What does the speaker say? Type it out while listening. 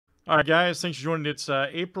All right, guys, thanks for joining. It's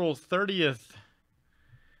April 30th,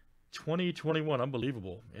 2021.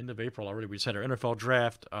 Unbelievable. End of April already. We just had our NFL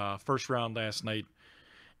draft first round last night,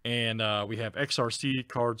 and we have XRC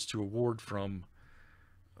cards to award from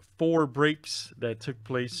 4 breaks that took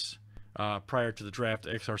place prior to the draft.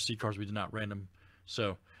 XRC cards we did not random.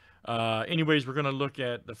 So, anyways, we're going to look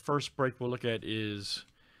at the first break we'll look at is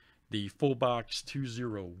the full box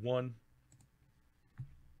 201.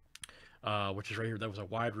 Which is right here. That was a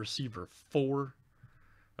wide receiver 4.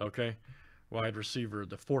 Okay. Wide receiver,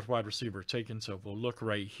 the 4th wide receiver taken. So we'll look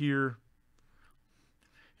right here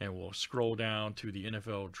and we'll scroll down to the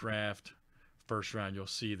NFL draft first round. You'll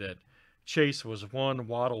see that Chase was 1,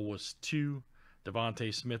 Waddle was 2,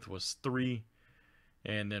 Devontae Smith was 3,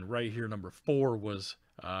 and then right here, number 4 was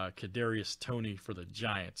Kadarius Toney for the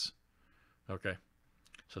Giants. Okay.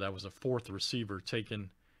 So that was the 4th receiver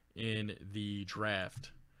taken in the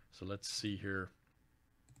draft. So let's see here.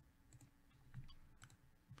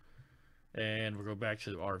 And we'll go back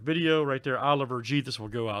to our video right there. Oliver G, this will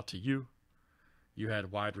go out to you. You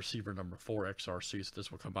had wide receiver number 4 XRC, so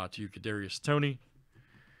this will come out to you, Kadarius Toney.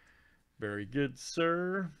 Very good,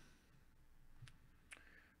 sir.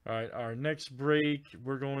 All right, our next break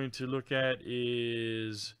we're going to look at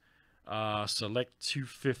is Select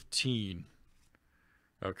 215.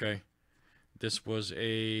 Okay. This was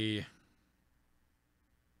a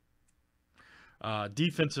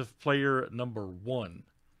defensive player number 1.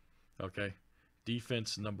 Okay.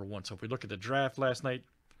 Defense number 1. So if we look at the draft last night,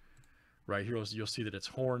 right here, you'll see that it's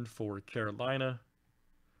Horn for Carolina.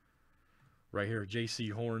 Right here, J.C.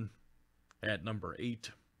 Horn at number 8.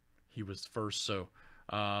 He was first. So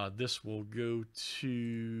this will go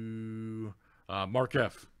to Mark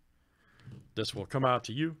F. This will come out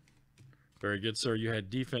to you. Very good, sir. You had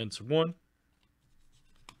defense 1.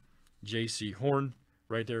 J.C. Horn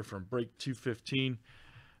right there from break 215.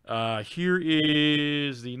 Here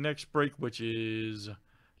is the next break, which is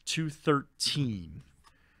 213.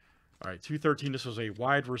 All right, 213. This was a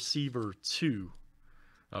wide receiver 2.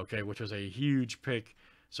 Okay, which was a huge pick.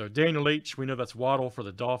 So Daniel H., we know that's Waddle for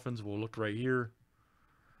the Dolphins. We'll look right here.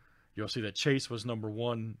 You'll see that Chase was number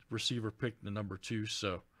 1 receiver pick, the number 2.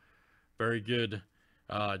 So very good.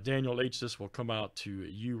 Daniel H., this will come out to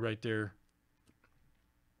you right there,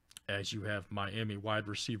 as you have Miami wide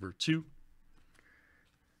receiver 2.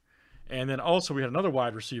 And then also we had another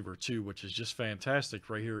wide receiver 2, which is just fantastic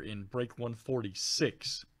right here in break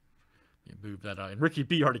 146. You move that out. And Ricky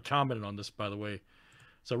B already commented on this, by the way.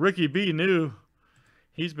 So Ricky B knew.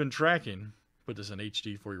 He's been tracking. Put this in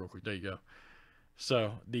HD for you real quick. There you go.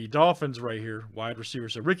 So the Dolphins right here, wide receiver.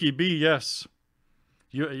 So Ricky B, yes.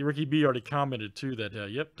 Ricky B already commented too that,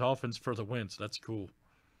 yep, Dolphins for the win. So that's cool.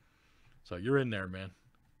 So you're in there, man.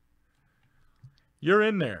 You're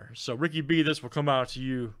in there. So Ricky B, this will come out to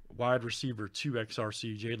you, wide receiver 2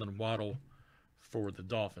 XRC, Jalen Waddle for the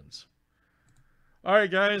Dolphins. All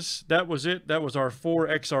right, guys, that was it. That was our 4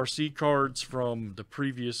 XRC cards from the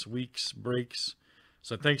previous week's breaks.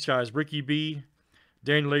 So thanks, guys. Ricky B,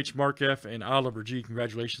 Daniel H., Mark F., and Oliver G.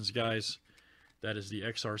 Congratulations, guys. That is the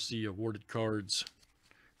XRC awarded cards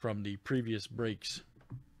from the previous breaks.